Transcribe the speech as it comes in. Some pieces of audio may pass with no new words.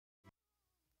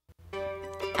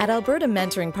At Alberta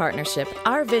Mentoring Partnership,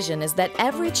 our vision is that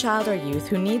every child or youth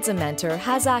who needs a mentor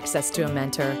has access to a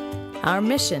mentor. Our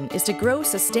mission is to grow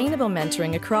sustainable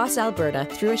mentoring across Alberta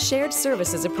through a shared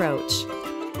services approach.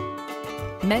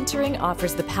 Mentoring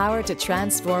offers the power to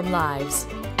transform lives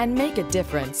and make a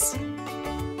difference.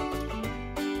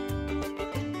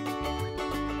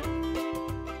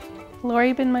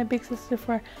 Lori's been my big sister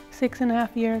for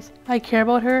 6.5 years. I care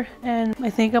about her and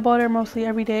I think about her mostly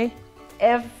every day.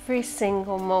 Every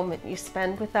single moment you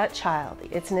spend with that child,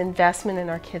 it's an investment in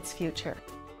our kids' future.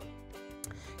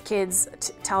 Kids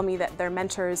tell me that their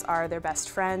mentors are their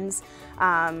best friends.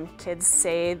 Kids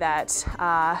say that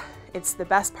it's the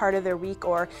best part of their week,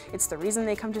 or it's the reason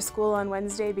they come to school on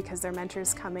Wednesday because their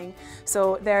mentor's coming.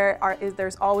 So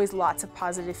there's always lots of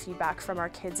positive feedback from our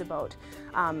kids about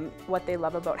what they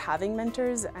love about having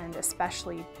mentors, and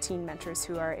especially teen mentors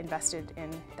who are invested in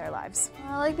their lives.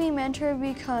 I like being mentored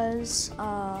because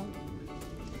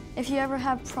if you ever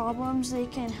have problems, they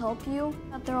can help you.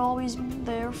 They're always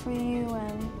there for you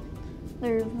and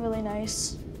they're really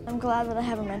nice. I'm glad that I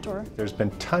have a mentor. There's been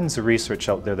tons of research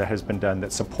out there that has been done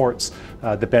that supports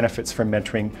the benefits from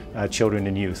mentoring children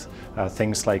and youth.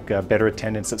 Things like better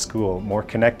attendance at school, more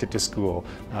connected to school,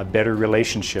 better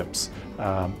relationships,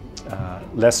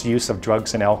 less use of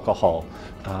drugs and alcohol.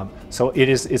 So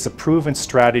it's a proven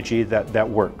strategy that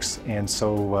works, and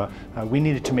so we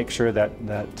needed to make sure that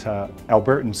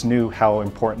Albertans knew how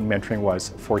important mentoring was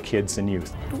for kids and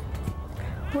youth.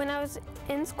 When I was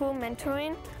in school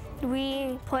mentoring,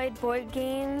 we played board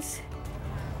games,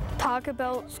 talk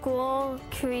about school,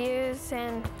 careers,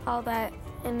 and all that,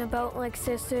 and about like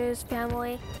sisters,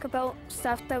 family, about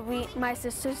stuff that my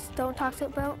sisters don't talk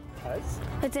about.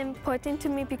 It's important to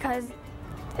me because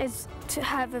it's to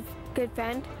have a good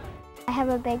friend. I have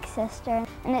a big sister,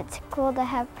 and it's cool to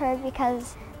have her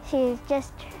because she's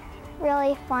just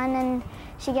really fun and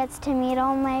she gets to meet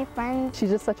all my friends.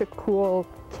 She's just such a cool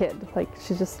kid. Like,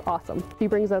 she's just awesome. She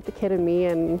brings out the kid in me,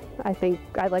 and I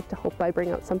like to hope I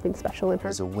bring out something special in her.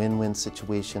 It's a win-win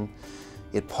situation.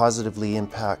 It positively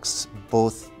impacts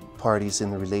both parties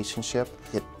in the relationship.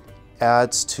 It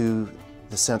adds to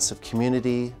the sense of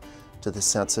community, to the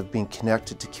sense of being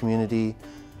connected to community.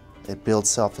 It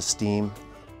builds self-esteem.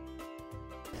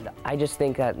 I just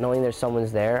think that knowing there's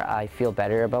someone's there, I feel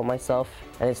better about myself.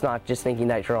 And it's not just thinking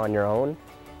that you're on your own,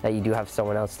 that you do have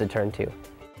someone else to turn to.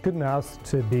 Couldn't ask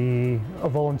to be a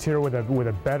volunteer with a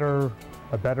better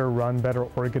run, better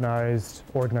organized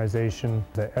organization.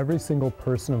 That every single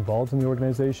person involved in the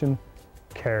organization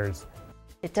cares.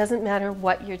 It doesn't matter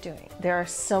what you're doing. There are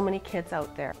so many kids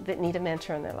out there that need a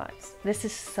mentor in their lives. This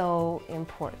is so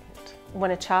important. When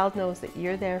a child knows that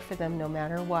you're there for them no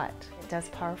matter what, it does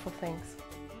powerful things.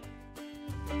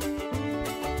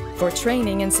 For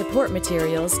training and support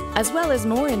materials, as well as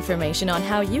more information on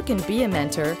how you can be a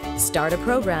mentor, start a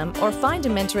program, or find a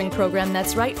mentoring program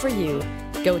that's right for you,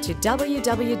 go to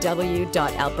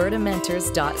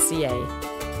www.albertamentors.ca.